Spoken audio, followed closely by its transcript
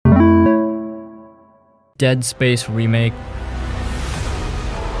Dead Space Remake.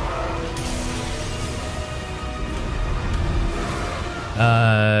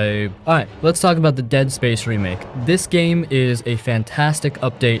 Alright, let's talk about the Dead Space Remake. This game is a fantastic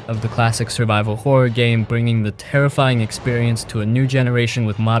update of the classic survival horror game, bringing the terrifying experience to a new generation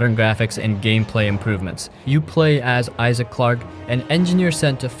with modern graphics and gameplay improvements. You play as Isaac Clarke, an engineer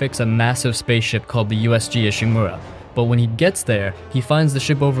sent to fix a massive spaceship called the USG Ishimura. But when he gets there, he finds the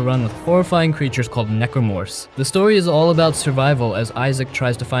ship overrun with horrifying creatures called necromorphs. The story is all about survival as Isaac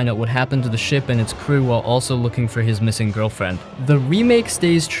tries to find out what happened to the ship and its crew while also looking for his missing girlfriend. The remake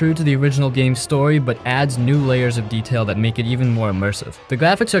stays true to the original game's story, but adds new layers of detail that make it even more immersive. The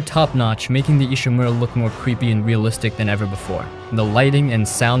graphics are top-notch, making the Ishimura look more creepy and realistic than ever before. The lighting and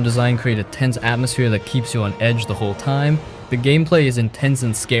sound design create a tense atmosphere that keeps you on edge the whole time. The gameplay is intense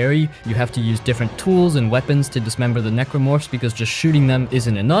and scary. You have to use different tools and weapons to dismember the necromorphs because just shooting them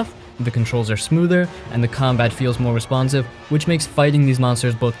isn't enough. The controls are smoother, and the combat feels more responsive, which makes fighting these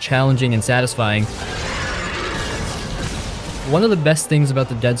monsters both challenging and satisfying. One of the best things about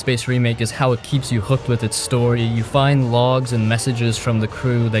the Dead Space remake is how it keeps you hooked with its story. You find logs and messages from the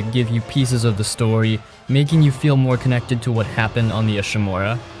crew that give you pieces of the story, making you feel more connected to what happened on the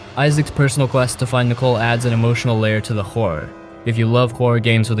Ishimura. Isaac's personal quest to find Nicole adds an emotional layer to the horror. If you love horror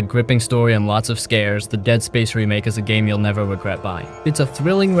games with a gripping story and lots of scares, the Dead Space remake is a game you'll never regret buying. It's a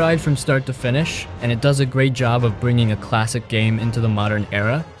thrilling ride from start to finish, and it does a great job of bringing a classic game into the modern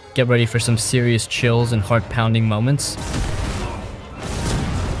era. Get ready for some serious chills and heart-pounding moments.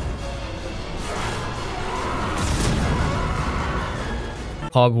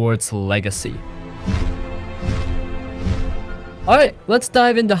 Hogwarts Legacy. Alright, let's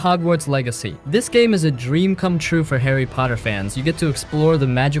dive into Hogwarts Legacy. This game is a dream come true for Harry Potter fans. You get to explore the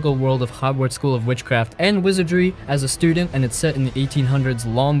magical world of Hogwarts School of Witchcraft and Wizardry as a student, and it's set in the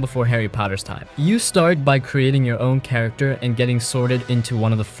 1800s, long before Harry Potter's time. You start by creating your own character and getting sorted into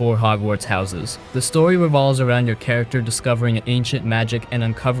one of the 4 Hogwarts houses. The story revolves around your character discovering ancient magic and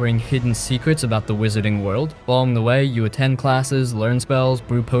uncovering hidden secrets about the wizarding world. Along the way, you attend classes, learn spells,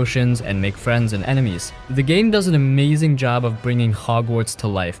 brew potions, and make friends and enemies. The game does an amazing job of bringing Hogwarts to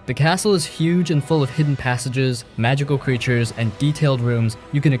life. The castle is huge and full of hidden passages, magical creatures, and detailed rooms.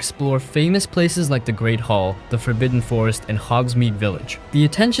 You can explore famous places like the Great Hall, the Forbidden Forest, and Hogsmeade Village. The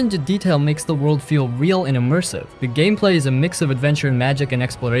attention to detail makes the world feel real and immersive. The gameplay is a mix of adventure, magic, and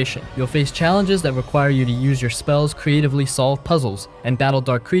exploration. You'll face challenges that require you to use your spells, creatively solve puzzles, and battle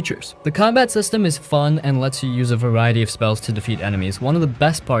dark creatures. The combat system is fun and lets you use a variety of spells to defeat enemies. One of the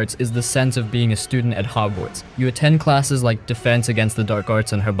best parts is the sense of being a student at Hogwarts. You attend classes like Defense Against the Dark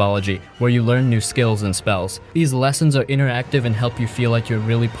Arts and Herbology, where you learn new skills and spells. These lessons are interactive and help you feel like you're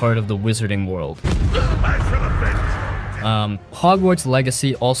really part of the wizarding world. Hogwarts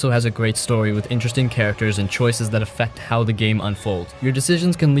Legacy also has a great story with interesting characters and choices that affect how the game unfolds. Your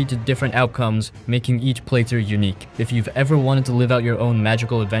decisions can lead to different outcomes, making each playthrough unique. If you've ever wanted to live out your own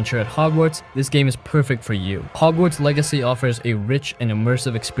magical adventure at Hogwarts, this game is perfect for you. Hogwarts Legacy offers a rich and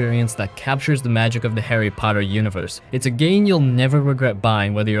immersive experience that captures the magic of the Harry Potter universe. It's a game you'll never regret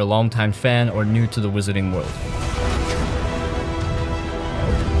buying, whether you're a longtime fan or new to the wizarding world.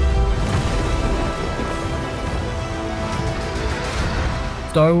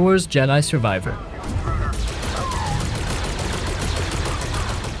 Star Wars Jedi Survivor.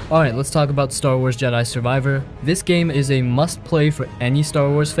 Alright, let's talk about Star Wars Jedi Survivor. This game is a must-play for any Star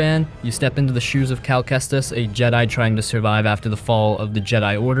Wars fan. You step into the shoes of Cal Kestis, a Jedi trying to survive after the fall of the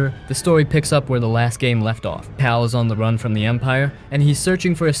Jedi Order. The story picks up where the last game left off. Cal is on the run from the Empire, and he's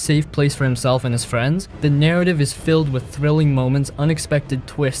searching for a safe place for himself and his friends. The narrative is filled with thrilling moments, unexpected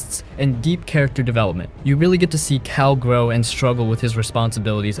twists, and deep character development. You really get to see Cal grow and struggle with his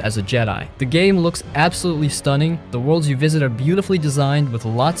responsibilities as a Jedi. The game looks absolutely stunning. The worlds you visit are beautifully designed with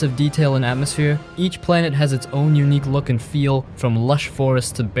lots of detail and atmosphere. Each planet has its own unique look and feel, from lush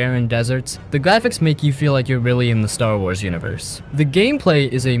forests to barren deserts. The graphics make you feel like you're really in the Star Wars universe. The gameplay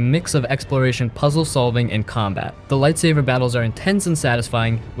is a mix of exploration, puzzle solving, and combat. The lightsaber battles are intense and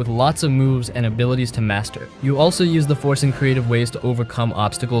satisfying, with lots of moves and abilities to master. You also use the Force in creative ways to overcome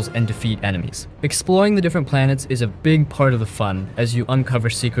obstacles and defeat enemies. Exploring the different planets is a big part of the fun, as you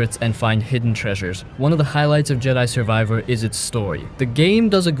uncover secrets and find hidden treasures. One of the highlights of Jedi Survivor is its story. The game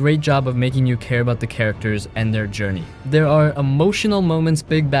does a great job of making you care about the characters and their journey. There are emotional moments,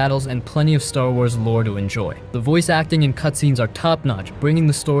 big battles, and plenty of Star Wars lore to enjoy. The voice acting and cutscenes are top-notch, bringing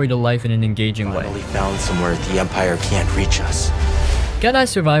the story to life in an engaging way. Finally found somewhere the Empire can't reach us. Jedi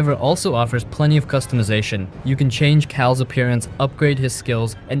Survivor also offers plenty of customization. You can change Cal's appearance, upgrade his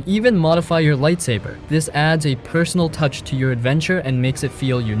skills, and even modify your lightsaber. This adds a personal touch to your adventure and makes it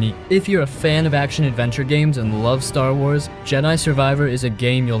feel unique. If you're a fan of action-adventure games and love Star Wars, Jedi Survivor is a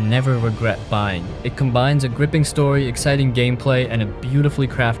game you'll never regret buying. It combines a gripping story, exciting gameplay, and a beautifully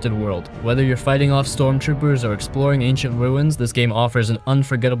crafted world. Whether you're fighting off stormtroopers or exploring ancient ruins, this game offers an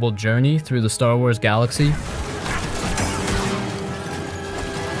unforgettable journey through the Star Wars galaxy.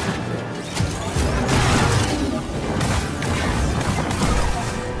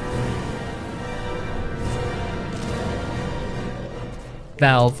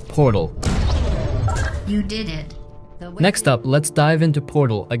 Valve Portal. You did it. Next up, let's dive into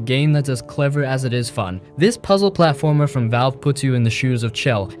Portal, a game that's as clever as it is fun. This puzzle platformer from Valve puts you in the shoes of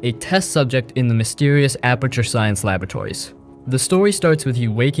Chell, a test subject in the mysterious Aperture Science Laboratories. The story starts with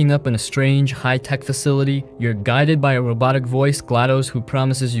you waking up in a strange, high-tech facility. You're guided by a robotic voice, GLaDOS, who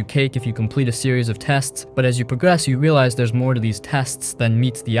promises you cake if you complete a series of tests, but as you progress, you realize there's more to these tests than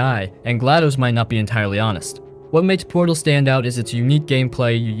meets the eye, and GLaDOS might not be entirely honest. What makes Portal stand out is its unique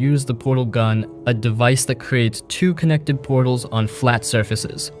gameplay. You use the portal gun, a device that creates two connected portals on flat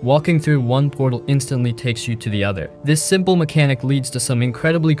surfaces. Walking through one portal instantly takes you to the other. This simple mechanic leads to some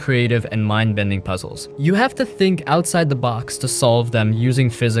incredibly creative and mind-bending puzzles. You have to think outside the box to solve them using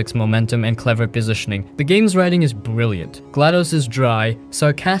physics, momentum, and clever positioning. The game's writing is brilliant. GLaDOS is dry,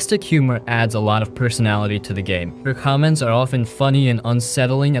 sarcastic humor adds a lot of personality to the game. Her comments are often funny and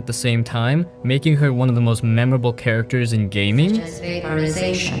unsettling at the same time, making her one of the most memorable characters in gaming. Just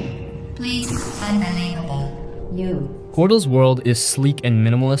vaporization. Please, unbelievable. You. Portal's world is sleek and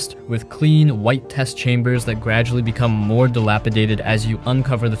minimalist, with clean, white test chambers that gradually become more dilapidated as you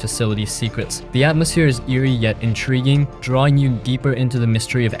uncover the facility's secrets. The atmosphere is eerie yet intriguing, drawing you deeper into the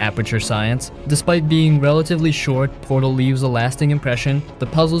mystery of Aperture Science. Despite being relatively short, Portal leaves a lasting impression. The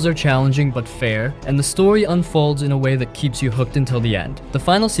puzzles are challenging but fair, and the story unfolds in a way that keeps you hooked until the end. The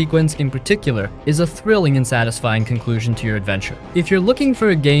final sequence, in particular, is a thrilling and satisfying conclusion to your adventure. If you're looking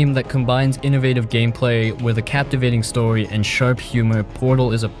for a game that combines innovative gameplay with a captivating story and sharp humor,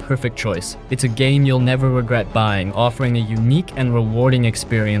 Portal is a perfect choice. It's a game you'll never regret buying, offering a unique and rewarding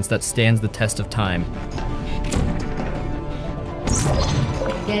experience that stands the test of time.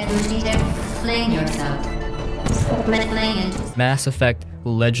 Get ready to explain yourself. Mass Effect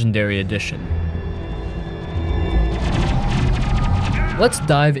Legendary Edition. Let's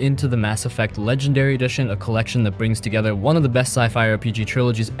dive into the Mass Effect Legendary Edition, a collection that brings together one of the best sci-fi RPG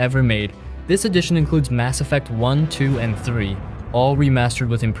trilogies ever made. This edition includes Mass Effect 1, 2, and 3, all remastered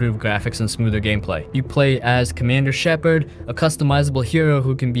with improved graphics and smoother gameplay. You play as Commander Shepard, a customizable hero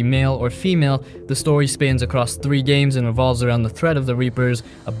who can be male or female. The story spans across 3 games and revolves around the threat of the Reapers,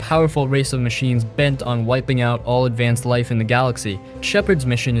 a powerful race of machines bent on wiping out all advanced life in the galaxy. Shepard's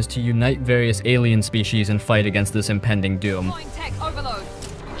mission is to unite various alien species and fight against this impending doom.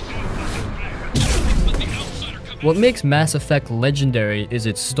 What makes Mass Effect legendary is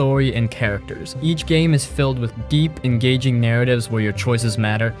its story and characters. Each game is filled with deep, engaging narratives where your choices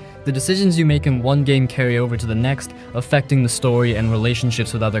matter. The decisions you make in one game carry over to the next, affecting the story and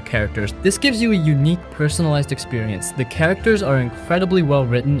relationships with other characters. This gives you a unique, personalized experience. The characters are incredibly well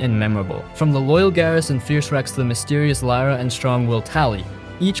written and memorable. From the loyal Garrus and Fierce Rex to the mysterious Lyra and strong-willed Tali,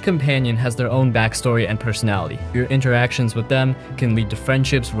 each companion has their own backstory and personality. Your interactions with them can lead to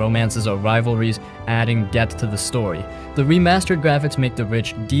friendships, romances, or rivalries, adding depth to the story. The remastered graphics make the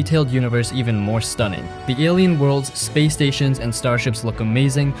rich, detailed universe even more stunning. The alien worlds, space stations, and starships look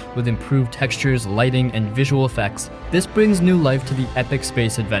amazing, with improved textures, lighting, and visual effects. This brings new life to the epic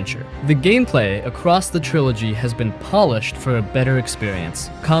space adventure. The gameplay across the trilogy has been polished for a better experience.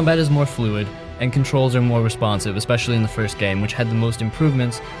 Combat is more fluid, and controls are more responsive, especially in the first game, which had the most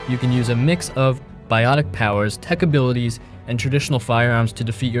improvements. You can use a mix of biotic powers, tech abilities, and traditional firearms to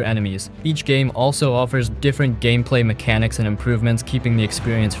defeat your enemies. Each game also offers different gameplay mechanics and improvements, keeping the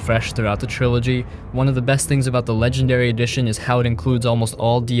experience fresh throughout the trilogy. One of the best things about the Legendary Edition is how it includes almost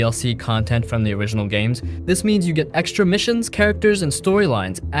all DLC content from the original games. This means you get extra missions, characters, and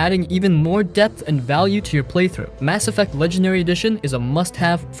storylines, adding even more depth and value to your playthrough. Mass Effect Legendary Edition is a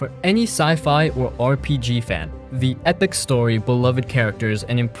must-have for any sci-fi or RPG fan. The epic story, beloved characters,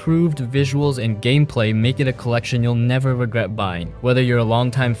 and improved visuals and gameplay make it a collection you'll never regret buying. Whether you're a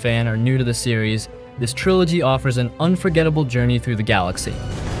longtime fan or new to the series, this trilogy offers an unforgettable journey through the galaxy.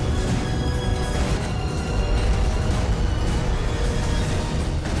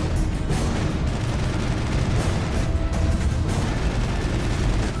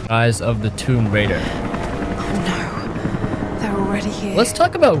 Rise of the Tomb Raider. No, they're already here. Let's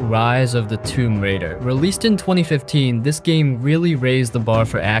talk about Rise of the Tomb Raider. Released in 2015, this game really raised the bar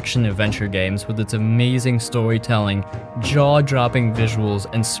for action-adventure games with its amazing storytelling, jaw-dropping visuals,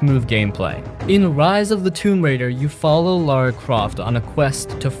 and smooth gameplay. In Rise of the Tomb Raider, you follow Lara Croft on a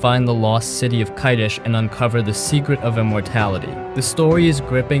quest to find the lost city of Kaidish and uncover the secret of immortality. The story is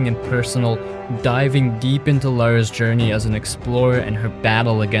gripping and personal, diving deep into Lara's journey as an explorer and her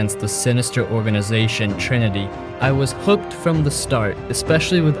battle against the sinister organization Trinity. I was hooked from the start,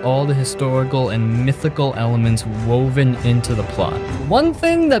 especially with all the historical and mythical elements woven into the plot. One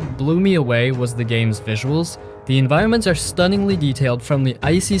thing that blew me away was the game's visuals. The environments are stunningly detailed, from the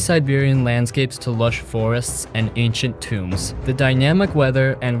icy Siberian landscapes to lush forests and ancient tombs. The dynamic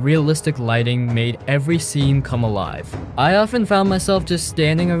weather and realistic lighting made every scene come alive. I often found myself just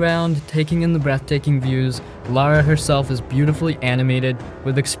standing around, taking in the breathtaking views. Lara herself is beautifully animated,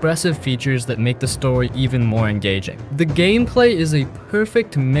 with expressive features that make the story even more engaging. The gameplay is a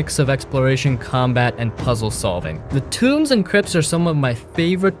perfect mix of exploration, combat, and puzzle solving. The tombs and crypts are some of my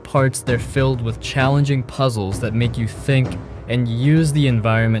favorite parts. They're filled with challenging puzzles that make you think and use the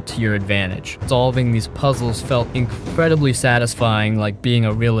environment to your advantage. Solving these puzzles felt incredibly satisfying, like being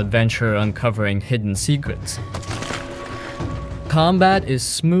a real adventurer uncovering hidden secrets. Combat is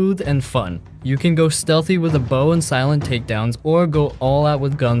smooth and fun. You can go stealthy with a bow and silent takedowns, or go all out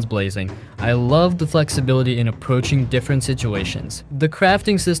with guns blazing. I love the flexibility in approaching different situations. The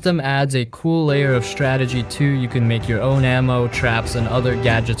crafting system adds a cool layer of strategy too. You can make your own ammo, traps, and other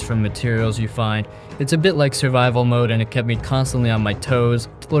gadgets from materials you find. It's a bit like survival mode, and it kept me constantly on my toes.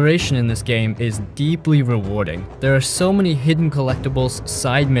 Exploration in this game is deeply rewarding. There are so many hidden collectibles,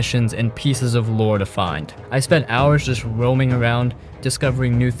 side missions, and pieces of lore to find. I spent hours just roaming around,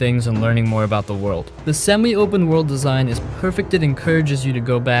 discovering new things and learning more about the world. The semi-open world design is perfect. It encourages you to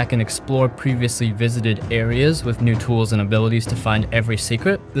go back and explore previously visited areas with new tools and abilities to find every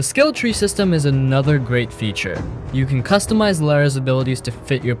secret. The skill tree system is another great feature. You can customize Lara's abilities to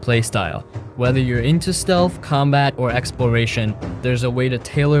fit your playstyle. Whether you're into stealth, combat, or exploration, there's a way to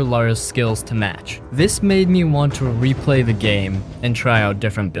tailor Lara's skills to match. This made me want to replay the game and try out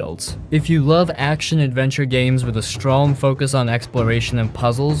different builds. If you love action-adventure games with a strong focus on exploration and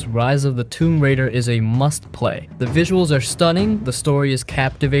puzzles, Rise of the Tomb Raider is a must-play. The visuals are stunning, the story is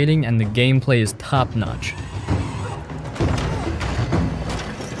captivating, and the gameplay is top-notch.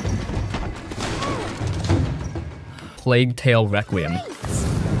 Plague Tale Requiem.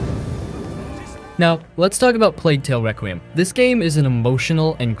 Now, let's talk about Plague Tale Requiem. This game is an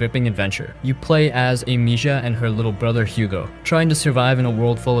emotional and gripping adventure. You play as Amicia and her little brother Hugo, trying to survive in a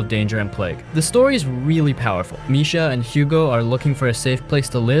world full of danger and plague. The story is really powerful. Amicia and Hugo are looking for a safe place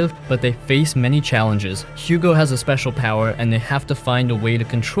to live, but they face many challenges. Hugo has a special power, and they have to find a way to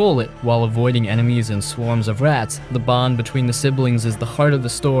control it while avoiding enemies and swarms of rats. The bond between the siblings is the heart of the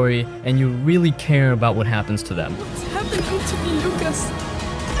story, and you really care about what happens to them. What's happening to me, Lucas?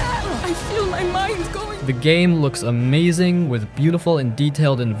 I feel my mind going. The game looks amazing with beautiful and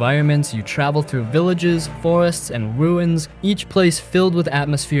detailed environments. You travel through villages, forests, and ruins, each place filled with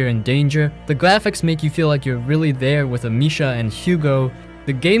atmosphere and danger. The graphics make you feel like you're really there with Amicia and Hugo.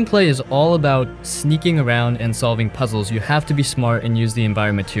 The gameplay is all about sneaking around and solving puzzles. You have to be smart and use the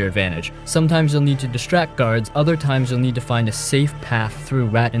environment to your advantage. Sometimes you'll need to distract guards, other times you'll need to find a safe path through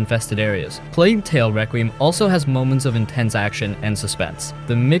rat-infested areas. Plague Tale Requiem also has moments of intense action and suspense.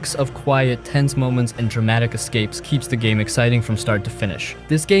 The mix of quiet, tense moments and dramatic escapes keeps the game exciting from start to finish.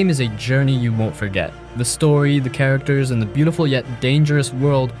 This game is a journey you won't forget. The story, the characters, and the beautiful yet dangerous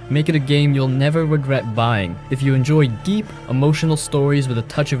world make it a game you'll never regret buying. If you enjoy deep, emotional stories with a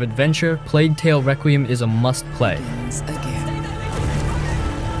touch of adventure, Plague Tale Requiem is a must-play.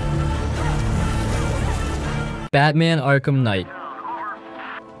 Batman Arkham Knight.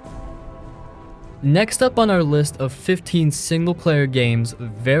 Next up on our list of 15 single-player games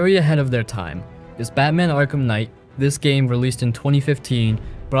very ahead of their time is Batman Arkham Knight. This game, released in 2015,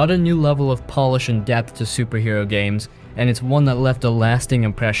 brought a new level of polish and depth to superhero games, and it's one that left a lasting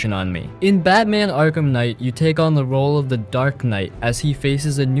impression on me. In Batman Arkham Knight, you take on the role of the Dark Knight as he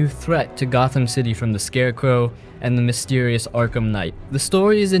faces a new threat to Gotham City from the Scarecrow and the mysterious Arkham Knight. The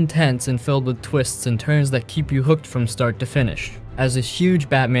story is intense and filled with twists and turns that keep you hooked from start to finish. As a huge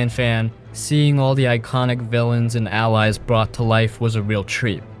Batman fan, seeing all the iconic villains and allies brought to life was a real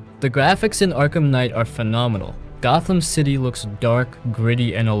treat. The graphics in Arkham Knight are phenomenal. Gotham City looks dark,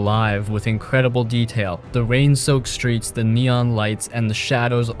 gritty, and alive with incredible detail. The rain-soaked streets, the neon lights, and the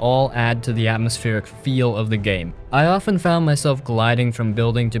shadows all add to the atmospheric feel of the game. I often found myself gliding from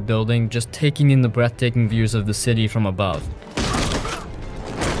building to building, just taking in the breathtaking views of the city from above.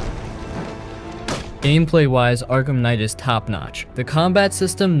 Gameplay-wise, Arkham Knight is top-notch. The combat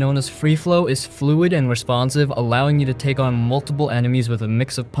system, known as Free Flow, is fluid and responsive, allowing you to take on multiple enemies with a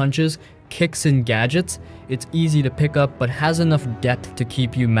mix of punches, kicks, and gadgets. It's easy to pick up, but has enough depth to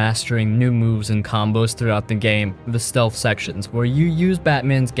keep you mastering new moves and combos throughout the game. The stealth sections, where you use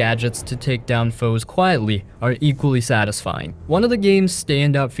Batman's gadgets to take down foes quietly, are equally satisfying. One of the game's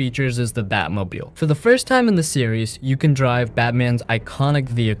standout features is the Batmobile. For the first time in the series, you can drive Batman's iconic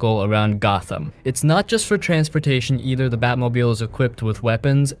vehicle around Gotham. It's not just for transportation either. The Batmobile is equipped with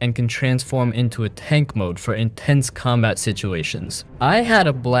weapons and can transform into a tank mode for intense combat situations. I had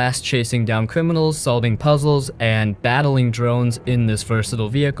a blast chasing down criminals, solving puzzles, and battling drones in this versatile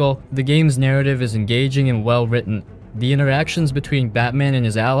vehicle. The game's narrative is engaging and well written. The interactions between Batman and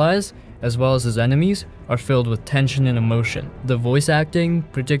his allies, as well as his enemies, are filled with tension and emotion. The voice acting,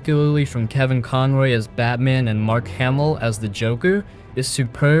 particularly from Kevin Conroy as Batman and Mark Hamill as the Joker, is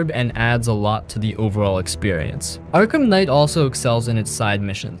superb and adds a lot to the overall experience. Arkham Knight also excels in its side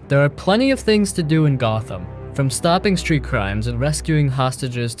missions. There are plenty of things to do in Gotham, from stopping street crimes and rescuing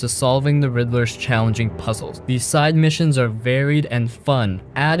hostages to solving the Riddler's challenging puzzles. These side missions are varied and fun,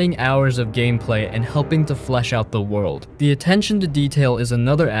 adding hours of gameplay and helping to flesh out the world. The attention to detail is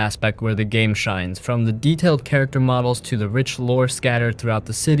another aspect where the game shines. From the detailed character models to the rich lore scattered throughout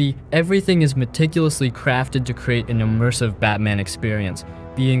the city, everything is meticulously crafted to create an immersive Batman experience.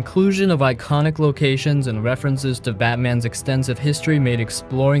 The inclusion of iconic locations and references to Batman's extensive history made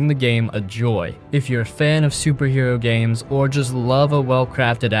exploring the game a joy. If you're a fan of superhero games or just love a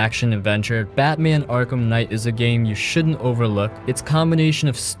well-crafted action adventure, Batman Arkham Knight is a game you shouldn't overlook. Its combination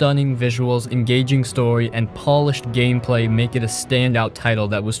of stunning visuals, engaging story, and polished gameplay make it a standout title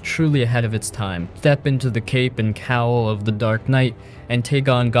that was truly ahead of its time. Step into the cape and cowl of the Dark Knight and take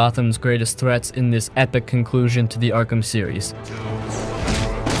on Gotham's greatest threats in this epic conclusion to the Arkham series.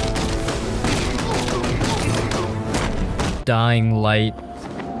 Dying Light.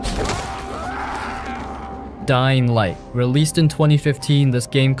 Released in 2015, this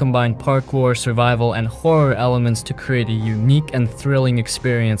game combined parkour, survival, and horror elements to create a unique and thrilling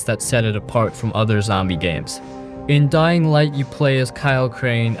experience that set it apart from other zombie games. In Dying Light, you play as Kyle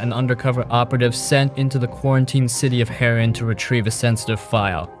Crane, an undercover operative sent into the quarantined city of Heron to retrieve a sensitive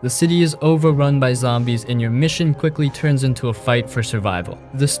file. The city is overrun by zombies, and your mission quickly turns into a fight for survival.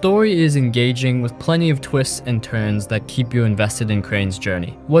 The story is engaging, with plenty of twists and turns that keep you invested in Crane's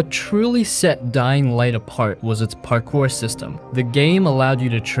journey. What truly set Dying Light apart was its parkour system. The game allowed you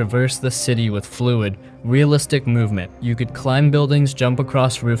to traverse the city with fluid, realistic movement. You could climb buildings, jump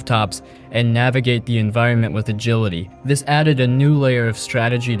across rooftops, and navigate the environment with agility. This added a new layer of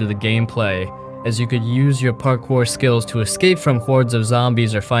strategy to the gameplay, as you could use your parkour skills to escape from hordes of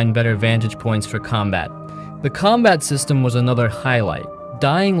zombies or find better vantage points for combat. The combat system was another highlight.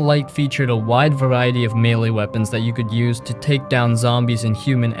 Dying Light featured a wide variety of melee weapons that you could use to take down zombies and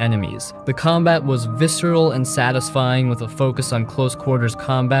human enemies. The combat was visceral and satisfying with a focus on close quarters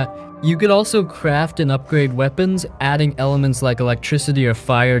combat. You could also craft and upgrade weapons, adding elements like electricity or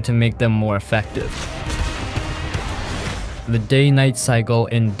fire to make them more effective. The day-night cycle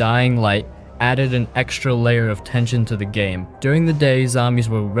in Dying Light added an extra layer of tension to the game. During the day, zombies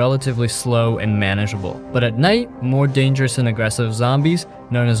were relatively slow and manageable, but at night, more dangerous and aggressive zombies,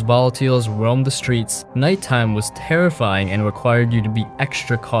 known as volatiles, roamed the streets. Nighttime was terrifying and required you to be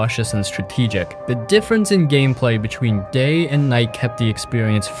extra cautious and strategic. The difference in gameplay between day and night kept the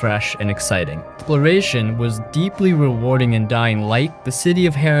experience fresh and exciting. Exploration was deeply rewarding in Dying Light. The city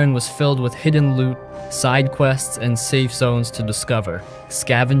of Heron was filled with hidden loot, side quests, and safe zones to discover.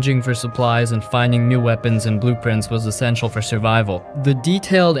 Scavenging for supplies and finding new weapons and blueprints was essential for survival. The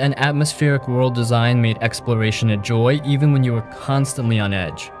detailed and atmospheric world design made exploration a joy, even when you were constantly on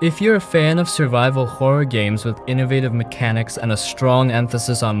edge. If you're a fan of survival horror games with innovative mechanics and a strong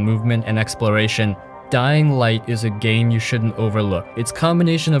emphasis on movement and exploration, Dying Light is a game you shouldn't overlook. Its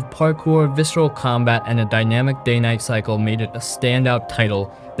combination of parkour, visceral combat, and a dynamic day-night cycle made it a standout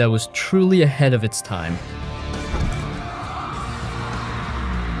title that was truly ahead of its time.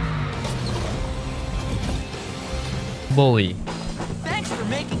 Bully. Thanks for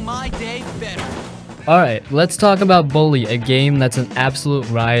making my day better. Alright, let's talk about Bully, a game that's an absolute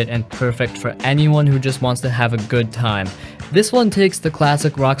riot and perfect for anyone who just wants to have a good time. This one takes the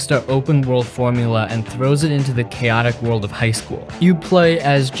classic Rockstar open world formula and throws it into the chaotic world of high school. You play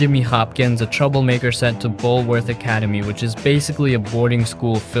as Jimmy Hopkins, a troublemaker sent to Bulworth Academy, which is basically a boarding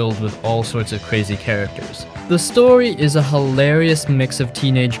school filled with all sorts of crazy characters. The story is a hilarious mix of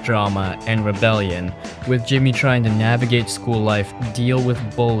teenage drama and rebellion, with Jimmy trying to navigate school life, deal with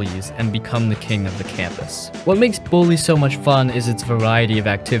bullies, and become the king of the campus. What makes Bully so much fun is its variety of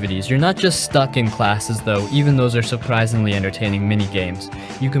activities. You're not just stuck in classes though, even those are surprisingly entertaining mini-games.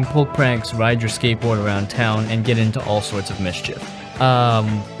 You can pull pranks, ride your skateboard around town, and get into all sorts of mischief.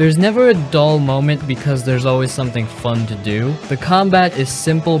 There's never a dull moment because there's always something fun to do. The combat is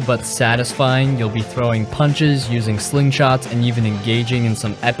simple but satisfying. You'll be throwing punches, using slingshots, and even engaging in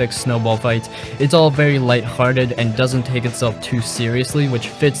some epic snowball fights. It's all very lighthearted and doesn't take itself too seriously, which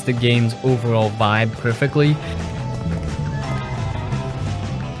fits the game's overall vibe perfectly.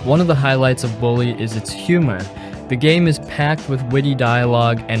 One of the highlights of Bully is its humor. The game is packed with witty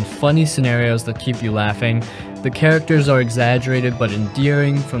dialogue and funny scenarios that keep you laughing. The characters are exaggerated but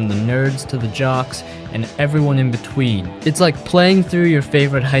endearing, from the nerds to the jocks and everyone in between. It's like playing through your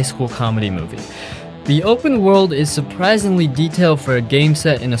favorite high school comedy movie. The open world is surprisingly detailed for a game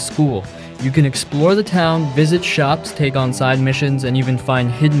set in a school. You can explore the town, visit shops, take on side missions, and even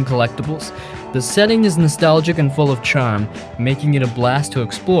find hidden collectibles. The setting is nostalgic and full of charm, making it a blast to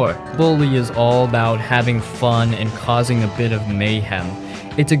explore. Bully is all about having fun and causing a bit of mayhem.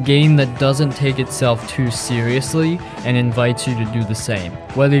 It's a game that doesn't take itself too seriously and invites you to do the same.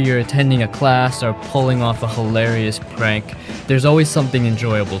 Whether you're attending a class or pulling off a hilarious prank, there's always something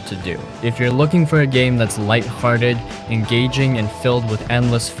enjoyable to do. If you're looking for a game that's lighthearted, engaging, and filled with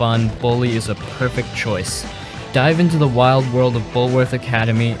endless fun, Bully is a perfect choice. Dive into the wild world of Bulworth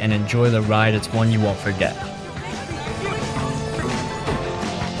Academy and enjoy the ride. It's one you won't forget.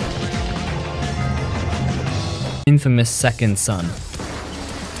 Infamous Second Son.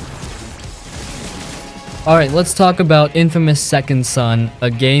 Alright, let's talk about Infamous Second Son,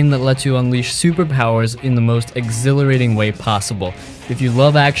 a game that lets you unleash superpowers in the most exhilarating way possible. If you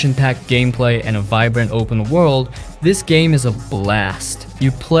love action-packed gameplay and a vibrant open world, this game is a blast.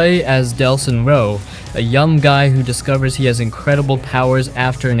 You play as Delson Rowe, a young guy who discovers he has incredible powers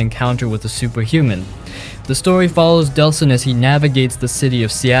after an encounter with a superhuman. The story follows Delson as he navigates the city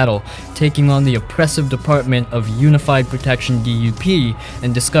of Seattle, taking on the oppressive Department of Unified Protection DUP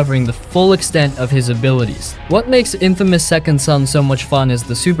and discovering the full extent of his abilities. What makes Infamous Second Son so much fun is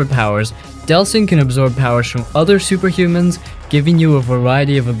the superpowers. Delson can absorb powers from other superhumans, giving you a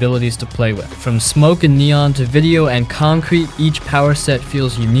variety of abilities to play with. From smoke and neon to video and concrete, each power set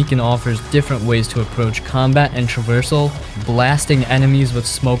feels unique and offers different ways to approach combat and traversal, blasting enemies with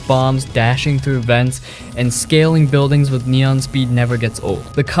smoke bombs, dashing through vents, and scaling buildings with neon speed never gets old.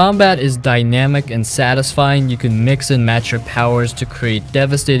 The combat is dynamic and satisfying. You can mix and match your powers to create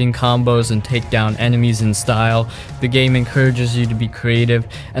devastating combos and take down enemies in style. The game encourages you to be creative,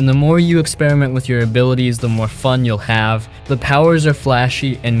 and the more you experiment with your abilities, the more fun you'll have. The powers are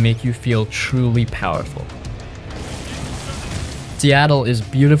flashy and make you feel truly powerful. Seattle is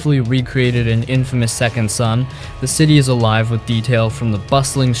beautifully recreated in Infamous Second Son. The city is alive with detail, from the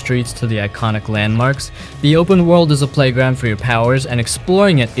bustling streets to the iconic landmarks. The open world is a playground for your powers, and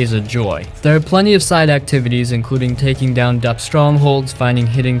exploring it is a joy. There are plenty of side activities, including taking down Dup strongholds, finding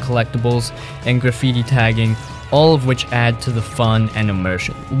hidden collectibles, and graffiti tagging, all of which add to the fun and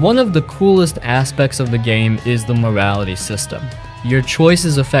immersion. One of the coolest aspects of the game is the morality system. Your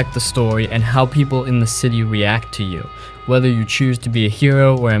choices affect the story and how people in the city react to you. Whether you choose to be a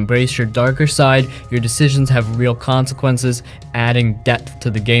hero or embrace your darker side, your decisions have real consequences, adding depth to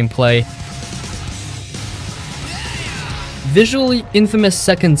the gameplay. Visually, Infamous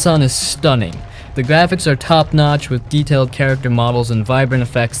Second Son is stunning. The graphics are top-notch with detailed character models and vibrant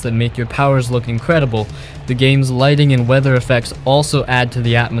effects that make your powers look incredible. The game's lighting and weather effects also add to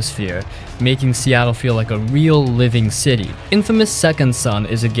the atmosphere, making Seattle feel like a real living city. Infamous Second Son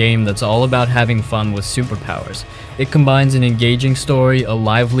is a game that's all about having fun with superpowers. It combines an engaging story, a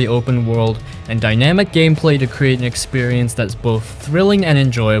lively open world, and dynamic gameplay to create an experience that's both thrilling and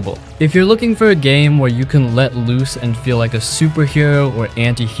enjoyable. If you're looking for a game where you can let loose and feel like a superhero or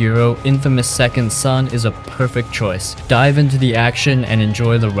anti-hero, Infamous Second Son is a perfect choice. Dive into the action and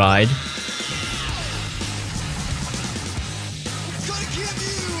enjoy the ride.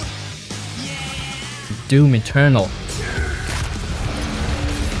 Doom Eternal.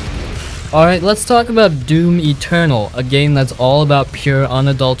 Alright, let's talk about Doom Eternal, a game that's all about pure,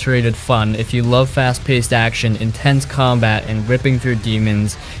 unadulterated fun. If you love fast-paced action, intense combat, and ripping through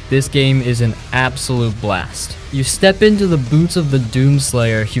demons, this game is an absolute blast. You step into the boots of the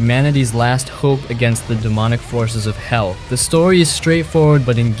Doomslayer, humanity's last hope against the demonic forces of hell. The story is straightforward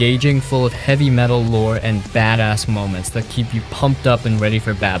but engaging, full of heavy metal lore and badass moments that keep you pumped up and ready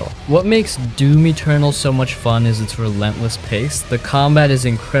for battle. What makes Doom Eternal so much fun is its relentless pace. The combat is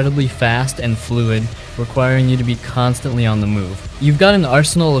incredibly fast and fluid, requiring you to be constantly on the move. You've got an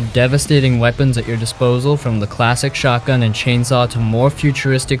arsenal of devastating weapons at your disposal, from the classic shotgun and chainsaw to more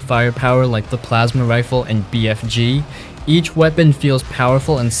futuristic firepower like the plasma rifle and BFG. Each weapon feels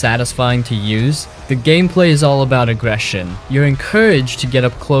powerful and satisfying to use. The gameplay is all about aggression. You're encouraged to get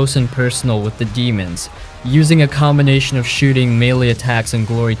up close and personal with the demons, using a combination of shooting, melee attacks, and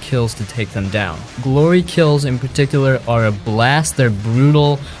glory kills to take them down. Glory kills in particular are a blast. They're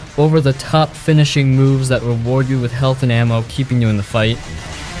brutal, over-the-top finishing moves that reward you with health and ammo, keeping you in the fight.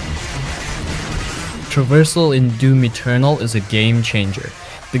 Traversal in Doom Eternal is a game changer.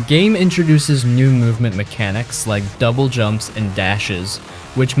 The game introduces new movement mechanics like double jumps and dashes,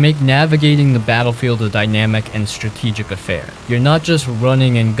 which make navigating the battlefield a dynamic and strategic affair. You're not just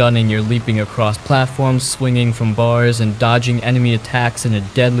running and gunning, you're leaping across platforms, swinging from bars, and dodging enemy attacks in a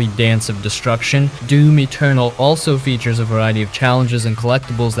deadly dance of destruction. Doom Eternal also features a variety of challenges and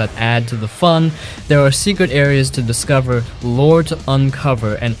collectibles that add to the fun. There are secret areas to discover, lore to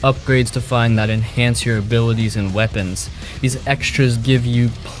uncover, and upgrades to find that enhance your abilities and weapons. These extras give you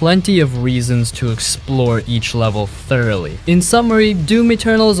plenty of reasons to explore each level thoroughly. In summary, Doom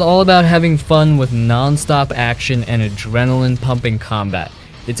Eternal is all about having fun with non-stop action and adrenaline-pumping combat.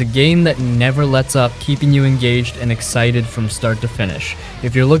 It's a game that never lets up, keeping you engaged and excited from start to finish.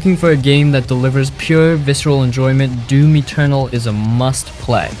 If you're looking for a game that delivers pure, visceral enjoyment, Doom Eternal is a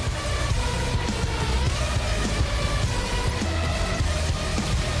must-play.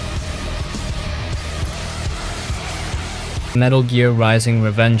 Metal Gear Rising: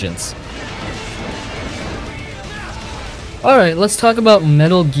 Revengeance. Alright, let's talk about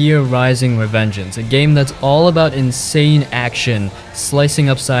Metal Gear Rising: Revengeance, a game that's all about insane action, slicing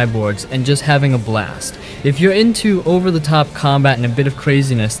up cyborgs, and just having a blast. If you're into over-the-top combat and a bit of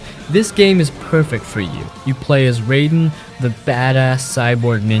craziness, this game is perfect for you. You play as Raiden, the badass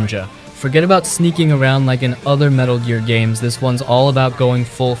cyborg ninja. Forget about sneaking around like in other Metal Gear games. This one's all about going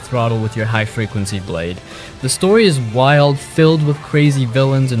full throttle with your high-frequency blade. The story is wild, filled with crazy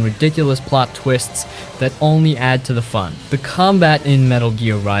villains and ridiculous plot twists that only add to the fun. The combat in Metal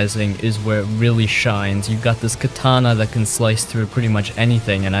Gear Rising is where it really shines. You've got this katana that can slice through pretty much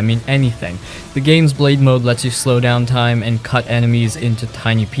anything, and I mean anything. The game's blade mode lets you slow down time and cut enemies into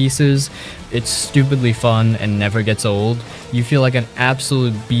tiny pieces. It's stupidly fun and never gets old. You feel like an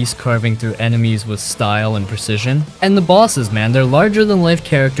absolute beast carving through enemies with style and precision. And the bosses, man, they're larger than life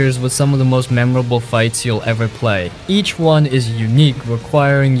characters with some of the most memorable fights you'll ever play. Each one is unique,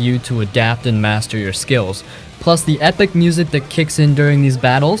 requiring you to adapt and master your skills. Plus the epic music that kicks in during these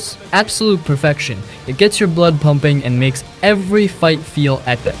battles, absolute perfection. It gets your blood pumping and makes every fight feel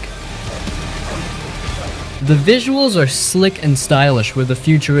epic. The visuals are slick and stylish with a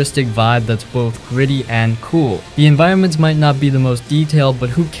futuristic vibe that's both gritty and cool. The environments might not be the most detailed,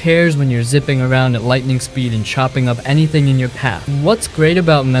 but who cares when you're zipping around at lightning speed and chopping up anything in your path. What's great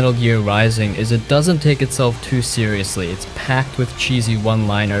about Metal Gear Rising is it doesn't take itself too seriously. It's packed with cheesy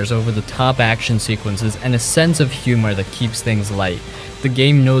one-liners, over-the-top action sequences, and a sense of humor that keeps things light. The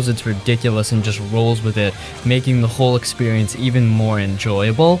game knows it's ridiculous and just rolls with it, making the whole experience even more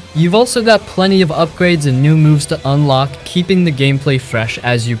enjoyable. You've also got plenty of upgrades and new moves to unlock, keeping the gameplay fresh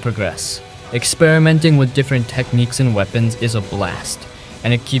as you progress. Experimenting with different techniques and weapons is a blast,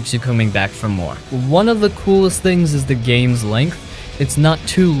 and it keeps you coming back for more. One of the coolest things is the game's length. It's not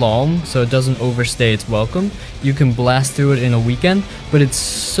too long, so it doesn't overstay its welcome. You can blast through it in a weekend, but it's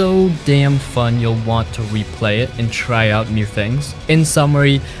so damn fun you'll want to replay it and try out new things. In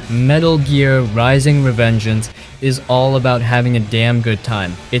summary, Metal Gear Rising: Revengeance is all about having a damn good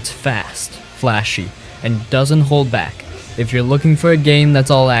time. It's fast, flashy, and doesn't hold back. If you're looking for a game that's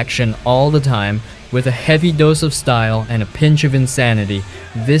all action all the time, with a heavy dose of style and a pinch of insanity,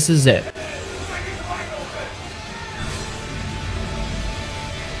 this is it.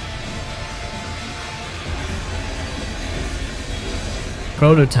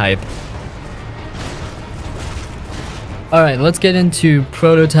 Prototype. Alright, let's get into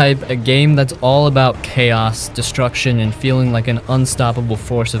Prototype, a game that's all about chaos, destruction, and feeling like an unstoppable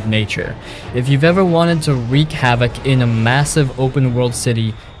force of nature. If you've ever wanted to wreak havoc in a massive open world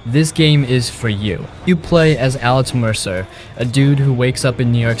city, this game is for you. You play as Alex Mercer, a dude who wakes up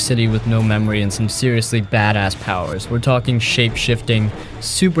in New York City with no memory and some seriously badass powers. We're talking shape-shifting,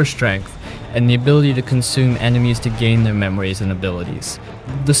 super strength, and the ability to consume enemies to gain their memories and abilities.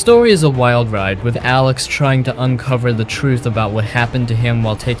 The story is a wild ride, with Alex trying to uncover the truth about what happened to him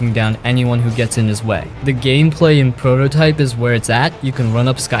while taking down anyone who gets in his way. The gameplay in Prototype is where it's at. You can run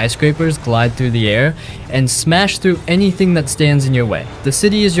up skyscrapers, glide through the air, and smash through anything that stands in your way. The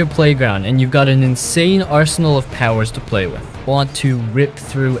city is your playground, and you've got an insane arsenal of powers to play with. Want to rip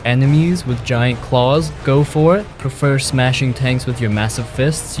through enemies with giant claws? Go for it. Prefer smashing tanks with your massive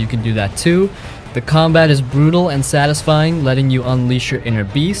fists? You can do that too. The combat is brutal and satisfying, letting you unleash your inner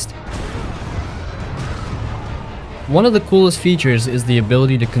beast. One of the coolest features is the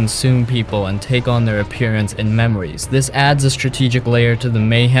ability to consume people and take on their appearance and memories. This adds a strategic layer to the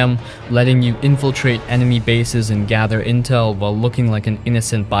mayhem, letting you infiltrate enemy bases and gather intel while looking like an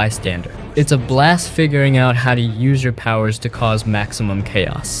innocent bystander. It's a blast figuring out how to use your powers to cause maximum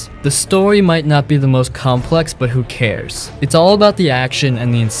chaos. The story might not be the most complex, but who cares? It's all about the action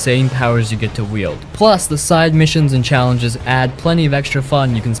and the insane powers you get to wield. Plus, the side missions and challenges add plenty of extra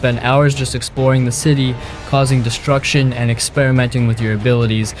fun. You can spend hours just exploring the city, causing destruction and experimenting with your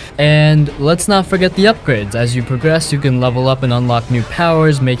abilities. And let's not forget the upgrades. As you progress, you can level up and unlock new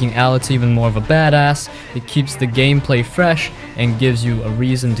powers, making Alex even more of a badass. It keeps the gameplay fresh and gives you a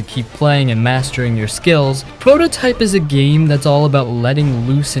reason to keep playing and mastering your skills. Prototype is a game that's all about letting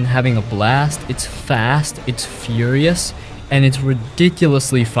loose and having a blast. It's fast, it's furious, and it's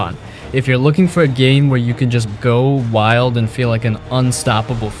ridiculously fun. If you're looking for a game where you can just go wild and feel like an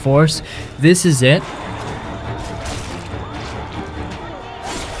unstoppable force, this is it.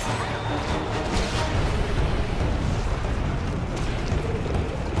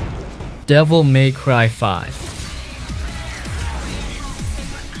 Devil May Cry 5.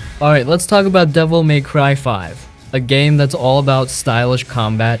 Alright, let's talk about Devil May Cry 5. A game that's all about stylish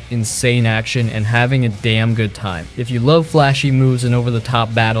combat, insane action, and having a damn good time. If you love flashy moves and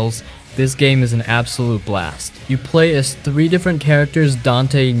over-the-top battles, this game is an absolute blast. You play as 3 different characters,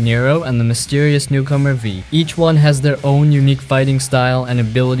 Dante, Nero, and the mysterious newcomer V. Each one has their own unique fighting style and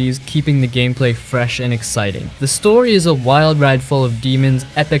abilities, keeping the gameplay fresh and exciting. The story is a wild ride full of demons,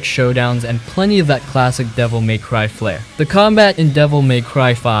 epic showdowns, and plenty of that classic Devil May Cry flair. The combat in Devil May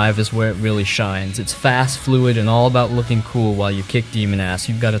Cry 5 is where it really shines. It's fast, fluid, and all about looking cool while you kick demon ass.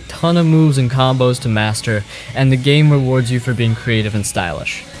 You've got a ton of moves and combos to master, and the game rewards you for being creative and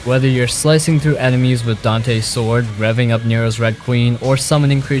stylish. Whether you're slicing through enemies with Dante's sword, revving up Nero's Red Queen, or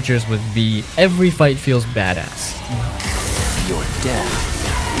summoning creatures with V, every fight feels badass. You're dead.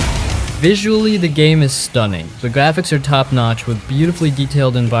 Visually, the game is stunning. The graphics are top-notch with beautifully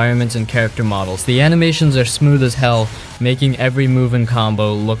detailed environments and character models. The animations are smooth as hell, making every move and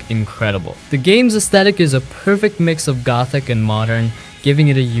combo look incredible. The game's aesthetic is a perfect mix of gothic and modern, giving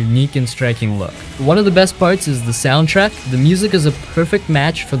it a unique and striking look. One of the best parts is the soundtrack. The music is a perfect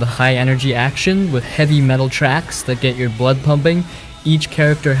match for the high energy action with heavy metal tracks that get your blood pumping. Each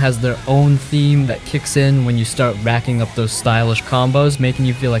character has their own theme that kicks in when you start racking up those stylish combos, making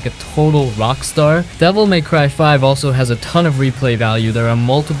you feel like a total rock star. Devil May Cry 5 also has a ton of replay value. There are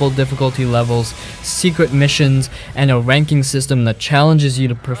multiple difficulty levels, secret missions, and a ranking system that challenges you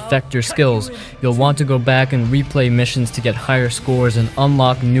to perfect your skills. You'll want to go back and replay missions to get higher scores and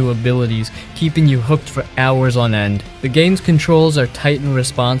unlock new abilities, keeping you hooked for hours on end. The game's controls are tight and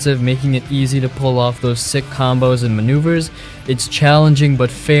responsive, making it easy to pull off those sick combos and maneuvers. It's challenging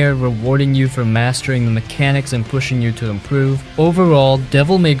but fair, rewarding you for mastering the mechanics and pushing you to improve. Overall,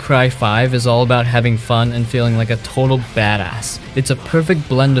 Devil May Cry 5 is all about having fun and feeling like a total badass. It's a perfect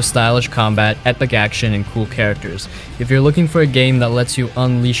blend of stylish combat, epic action, and cool characters. If you're looking for a game that lets you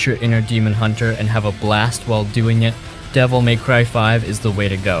unleash your inner demon hunter and have a blast while doing it, Devil May Cry 5 is the way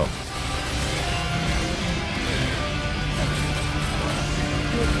to go.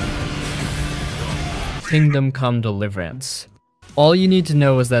 Kingdom Come Deliverance. All you need to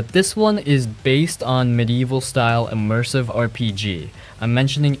know is that this one is based on medieval-style immersive RPG. I'm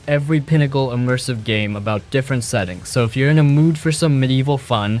mentioning every pinnacle immersive game about different settings, so if you're in a mood for some medieval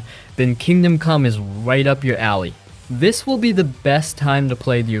fun, then Kingdom Come is right up your alley. This will be the best time to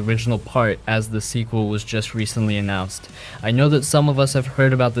play the original part, as the sequel was just recently announced. I know that some of us have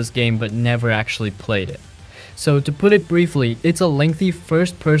heard about this game but never actually played it. So to put it briefly, it's a lengthy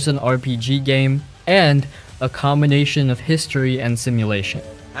first-person RPG game and a combination of history and simulation.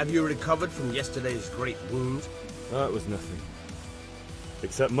 Have you recovered from yesterday's great wound? That was nothing.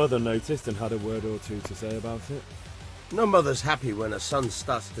 Except Mother noticed and had a word or two to say about it. No mother's happy when a son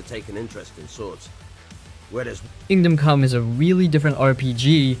starts to take an interest in swords. Whereas Kingdom Come is a really different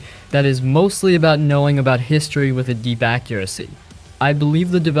RPG that is mostly about knowing about history with a deep accuracy. I believe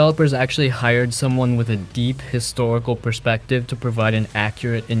the developers actually hired someone with a deep historical perspective to provide an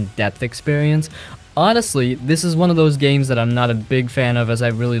accurate, in-depth experience. Honestly, this is one of those games that I'm not a big fan of, as I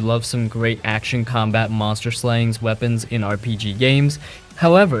really love some great action combat monster slaying weapons in RPG games.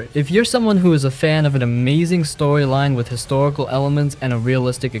 However, if you're someone who is a fan of an amazing storyline with historical elements and a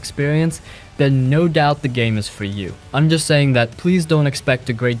realistic experience, then no doubt the game is for you. I'm just saying that please don't expect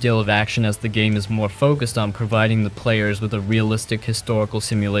a great deal of action, as the game is more focused on providing the players with a realistic historical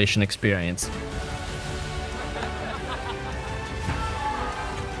simulation experience.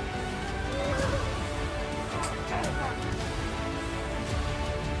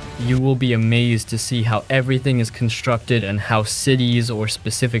 You will be amazed to see how everything is constructed and how cities or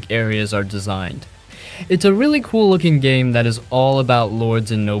specific areas are designed. It's a really cool looking game that is all about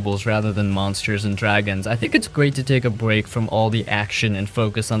lords and nobles rather than monsters and dragons. I think it's great to take a break from all the action and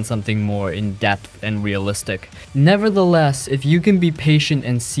focus on something more in depth and realistic. Nevertheless, if you can be patient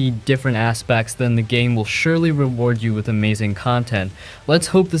and see different aspects, then the game will surely reward you with amazing content. Let's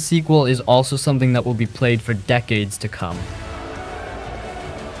hope the sequel is also something that will be played for decades to come.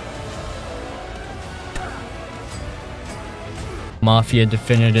 Mafia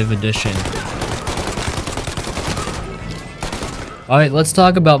Definitive Edition. Alright, let's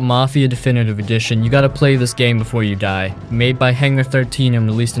talk about Mafia Definitive Edition. You gotta play this game before you die. Made by Hangar 13 and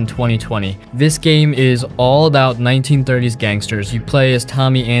released in 2020. This game is all about 1930s gangsters. You play as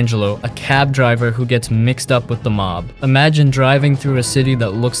Tommy Angelo, a cab driver who gets mixed up with the mob. Imagine driving through a city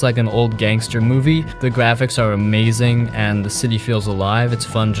that looks like an old gangster movie. The graphics are amazing and the city feels alive. It's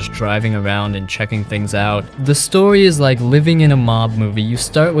fun just driving around and checking things out. The story is like living in a mob movie. You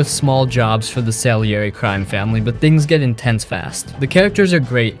start with small jobs for the Salieri crime family, but things get intense fast. The characters are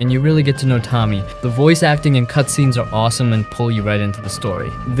great, and you really get to know Tommy. The voice acting and cutscenes are awesome and pull you right into the story.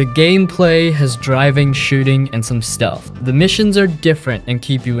 The gameplay has driving, shooting, and some stealth. The missions are different and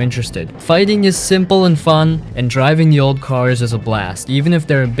keep you interested. Fighting is simple and fun, and driving the old cars is a blast, even if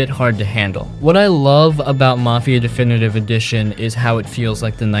they're a bit hard to handle. What I love about Mafia Definitive Edition is how it feels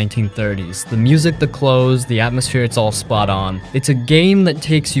like the 1930s. The music, the clothes, the atmosphere, it's all spot on. It's a game that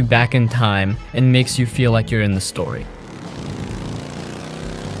takes you back in time and makes you feel like you're in the story.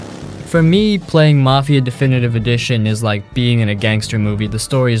 For me, playing Mafia Definitive Edition is like being in a gangster movie. The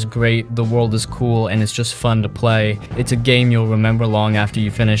story is great, the world is cool, and it's just fun to play. It's a game you'll remember long after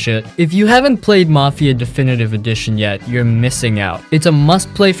you finish it. If you haven't played Mafia Definitive Edition yet, you're missing out. It's a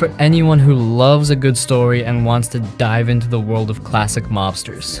must-play for anyone who loves a good story and wants to dive into the world of classic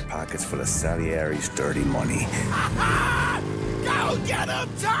mobsters. Pockets full of Salieri's dirty money. Go get him,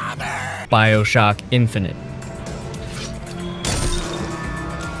 Tommy! Bioshock Infinite.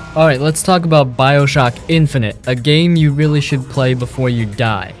 Alright, let's talk about Bioshock Infinite, a game you really should play before you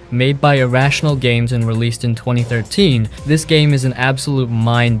die. Made by Irrational Games and released in 2013, this game is an absolute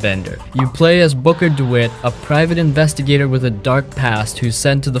mind-bender. You play as Booker DeWitt, a private investigator with a dark past who's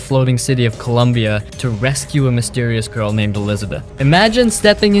sent to the floating city of Columbia to rescue a mysterious girl named Elizabeth. Imagine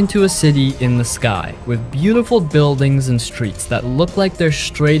stepping into a city in the sky, with beautiful buildings and streets that look like they're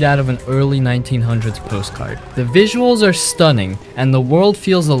straight out of an early 1900s postcard. The visuals are stunning, and the world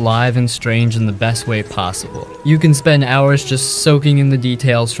feels alive and strange in the best way possible. You can spend hours just soaking in the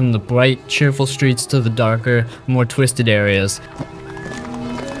details, from the bright, cheerful streets to the darker, more twisted areas.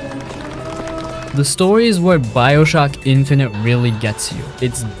 The story is where Bioshock Infinite really gets you.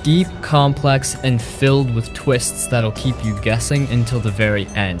 It's deep, complex, and filled with twists that'll keep you guessing until the very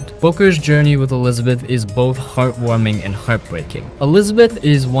end. Booker's journey with Elizabeth is both heartwarming and heartbreaking. Elizabeth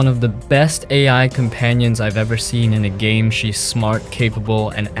is one of the best AI companions I've ever seen in a game. She's smart, capable,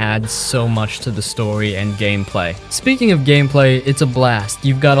 and adds so much to the story and gameplay. Speaking of gameplay, it's a blast.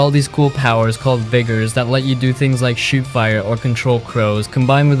 You've got all these cool powers called Vigors that let you do things like shoot fire or control crows,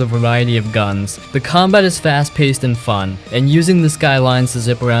 combined with a variety of guns. The combat is fast-paced and fun, and using the skylines to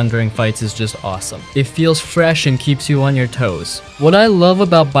zip around during fights is just awesome. It feels fresh and keeps you on your toes. What I love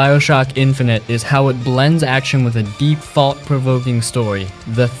about Bioshock Infinite is how it blends action with a deep, thought-provoking story.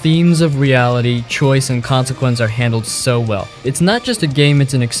 The themes of reality, choice, and consequence are handled so well. It's not just a game,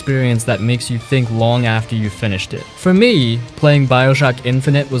 it's an experience that makes you think long after you've finished it. For me, playing Bioshock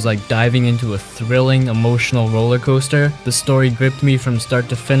Infinite was like diving into a thrilling, emotional roller coaster. The story gripped me from start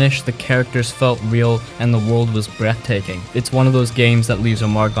to finish, the characters felt real, and the world was breathtaking. It's one of those games that leaves a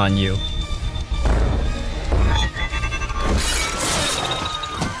mark on you.